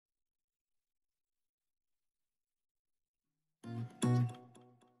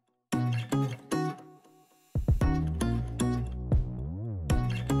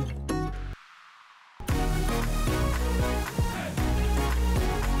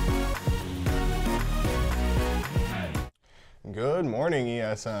Good morning,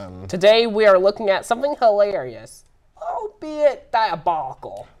 ESM. Today we are looking at something hilarious, albeit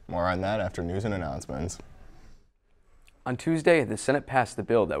diabolical. More on that after news and announcements. On Tuesday, the Senate passed the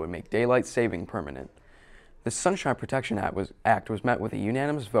bill that would make daylight saving permanent. The Sunshine Protection Act was met with a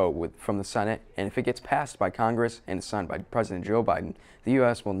unanimous vote from the Senate, and if it gets passed by Congress and signed by President Joe Biden, the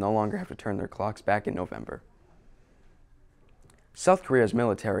U.S. will no longer have to turn their clocks back in November. South Korea's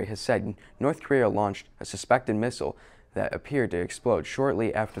military has said North Korea launched a suspected missile that appeared to explode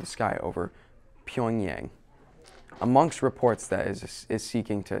shortly after the sky over Pyongyang. Amongst reports that is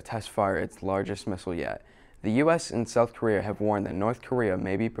seeking to test fire its largest missile yet. The U.S. and South Korea have warned that North Korea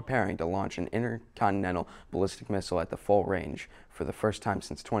may be preparing to launch an intercontinental ballistic missile at the full range for the first time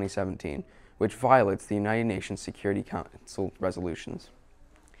since 2017, which violates the United Nations Security Council resolutions.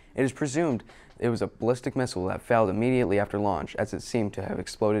 It is presumed it was a ballistic missile that failed immediately after launch, as it seemed to have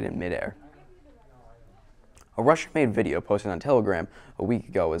exploded in midair. A Russian-made video posted on Telegram a week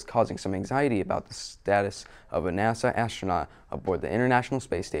ago is causing some anxiety about the status of a NASA astronaut aboard the International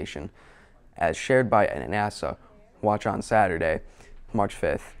Space Station, as shared by NASA Watch on Saturday, March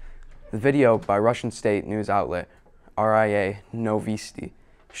 5th. The video by Russian state news outlet RIA Novosti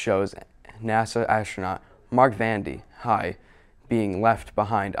shows NASA astronaut Mark Vande High being left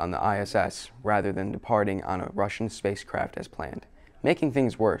behind on the ISS rather than departing on a Russian spacecraft as planned. Making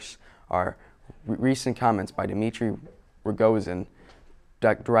things worse are recent comments by Dmitry Rogozin,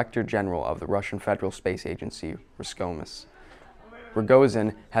 Director General of the Russian Federal Space Agency, Roscosmos.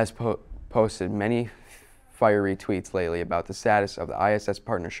 Rogozin has posted many fiery tweets lately about the status of the ISS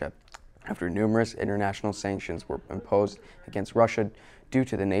partnership after numerous international sanctions were imposed against Russia due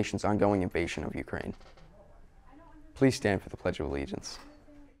to the nation's ongoing invasion of Ukraine. Please stand for the Pledge of Allegiance.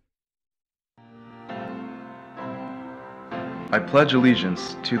 I pledge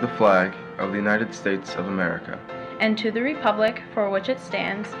allegiance to the flag of the United States of America and to the republic for which it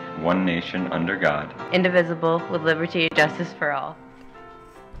stands, one nation under God, indivisible, with liberty and justice for all.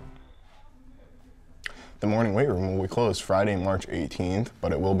 The morning weight room will be closed Friday, March 18th,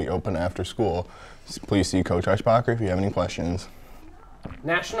 but it will be open after school. Please see Coach Eschbacher if you have any questions.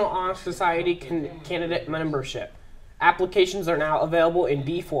 National Honor Society candidate membership. Applications are now available in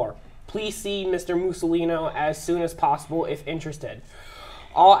B4. Please see Mr. Mussolino as soon as possible if interested.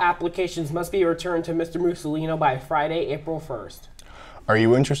 All applications must be returned to Mr. Mussolino by Friday, April 1st. Are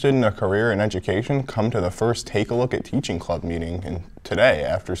you interested in a career in education? Come to the first Take a Look at Teaching Club meeting today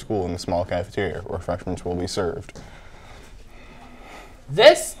after school in the small cafeteria. Refreshments will be served.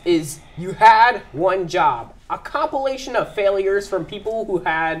 This is You Had One Job, a compilation of failures from people who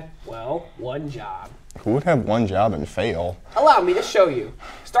had, well, one job. Who would have one job and fail? Allow me to show you.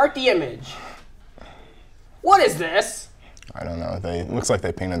 Start the image. What is this? I don't know. It looks like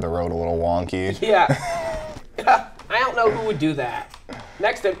they painted the road a little wonky. Yeah. I don't know who would do that.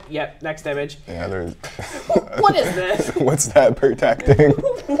 Next image. Yeah, there's... What is this? What's that protecting?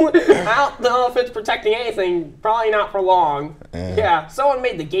 I don't know if it's protecting anything. Probably not for long. Yeah, someone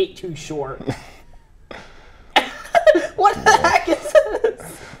made the gate too short. What the heck is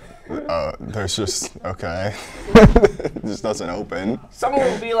this? There's just, okay. It just doesn't open. Someone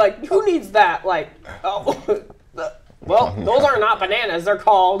would be like, who needs that? Like, oh, well, those are not bananas. They're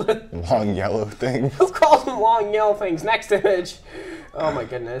called... long yellow things. Who calls them long yellow things? Next image. Oh my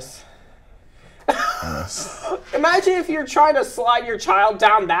goodness. Imagine if you're trying to slide your child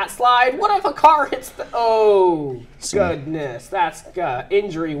down that slide. What if a car hits the... Oh, goodness. That's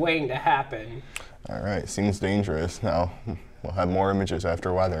injury waiting to happen. All right, seems dangerous. Now, we'll have more images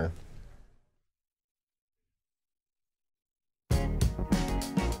after weather.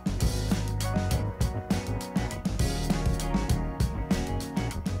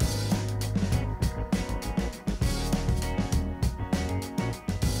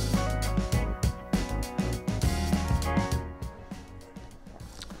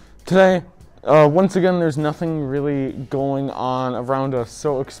 Today, once again, there's nothing really going on around us,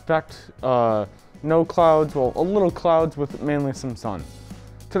 so expect no clouds, well, a little clouds with mainly some sun.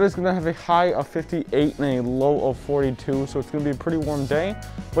 Today's going to have a high of 58 and a low of 42, so it's going to be a pretty warm day,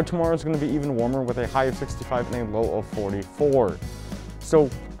 but tomorrow's going to be even warmer with a high of 65 and a low of 44. So,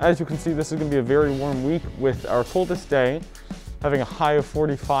 as you can see, this is going to be a very warm week with our coldest day having a high of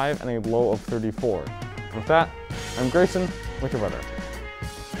 45 and a low of 34. With that, I'm Grayson with your weather.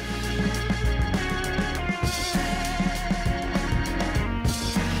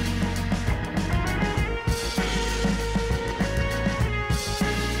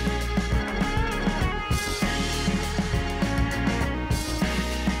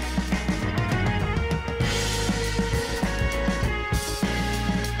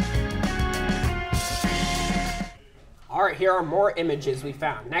 All right, here are more images we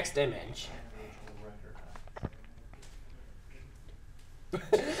found. Next image.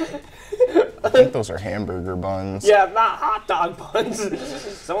 I think those are hamburger buns. Yeah, not hot dog buns.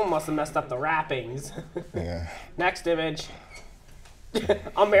 Someone must have messed up the wrappings. Yeah. Next image.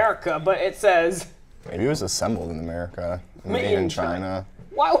 America, but it says Maybe it was assembled in America, made in China.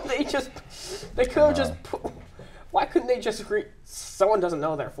 Why would they just? They could have just. Why couldn't they just? Someone doesn't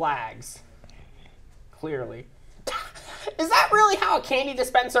know their flags. Clearly. Is that really how a candy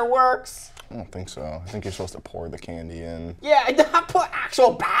dispenser works? I don't think so. I think you're supposed to pour the candy in. Yeah, not put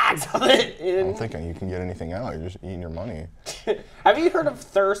actual bags of it I in. don't think you can get anything out. You're just eating your money. Have you heard of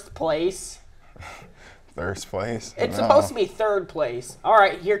Thirst Place? Thirst place? It's No. supposed to be third place. All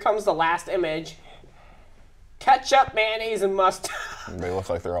right, here comes the last image. Ketchup, mayonnaise, and mustard. They look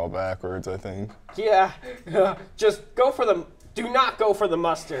like they're all backwards, I think. Yeah, just go for the. Do not go for the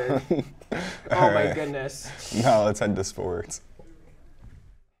mustard. Oh my goodness. Now let's head to sports.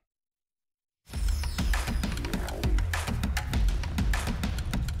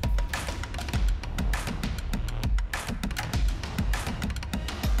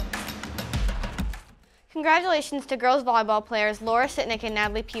 Congratulations to girls volleyball players Laura Sitnick and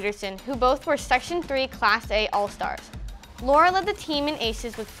Natalie Peterson, who both were Section 3 Class A All-Stars. Laura led the team in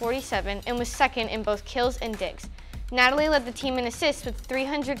aces with 47 and was second in both kills and digs. Natalie led the team in assists with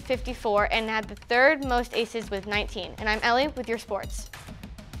 354 and had the third most aces with 19. And I'm Ellie with your sports.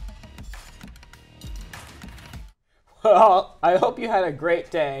 Well, I hope you had a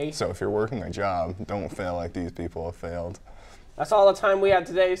great day. So if you're working a job, don't fail like these people have failed. That's all the time we have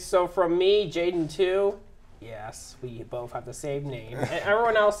today. So from me, Jaden 2, yes, we both have the same name, and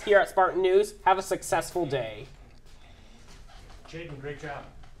everyone else here at Spartan News, have a successful day. Jaden, great job.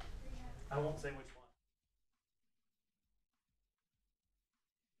 I won't say which one.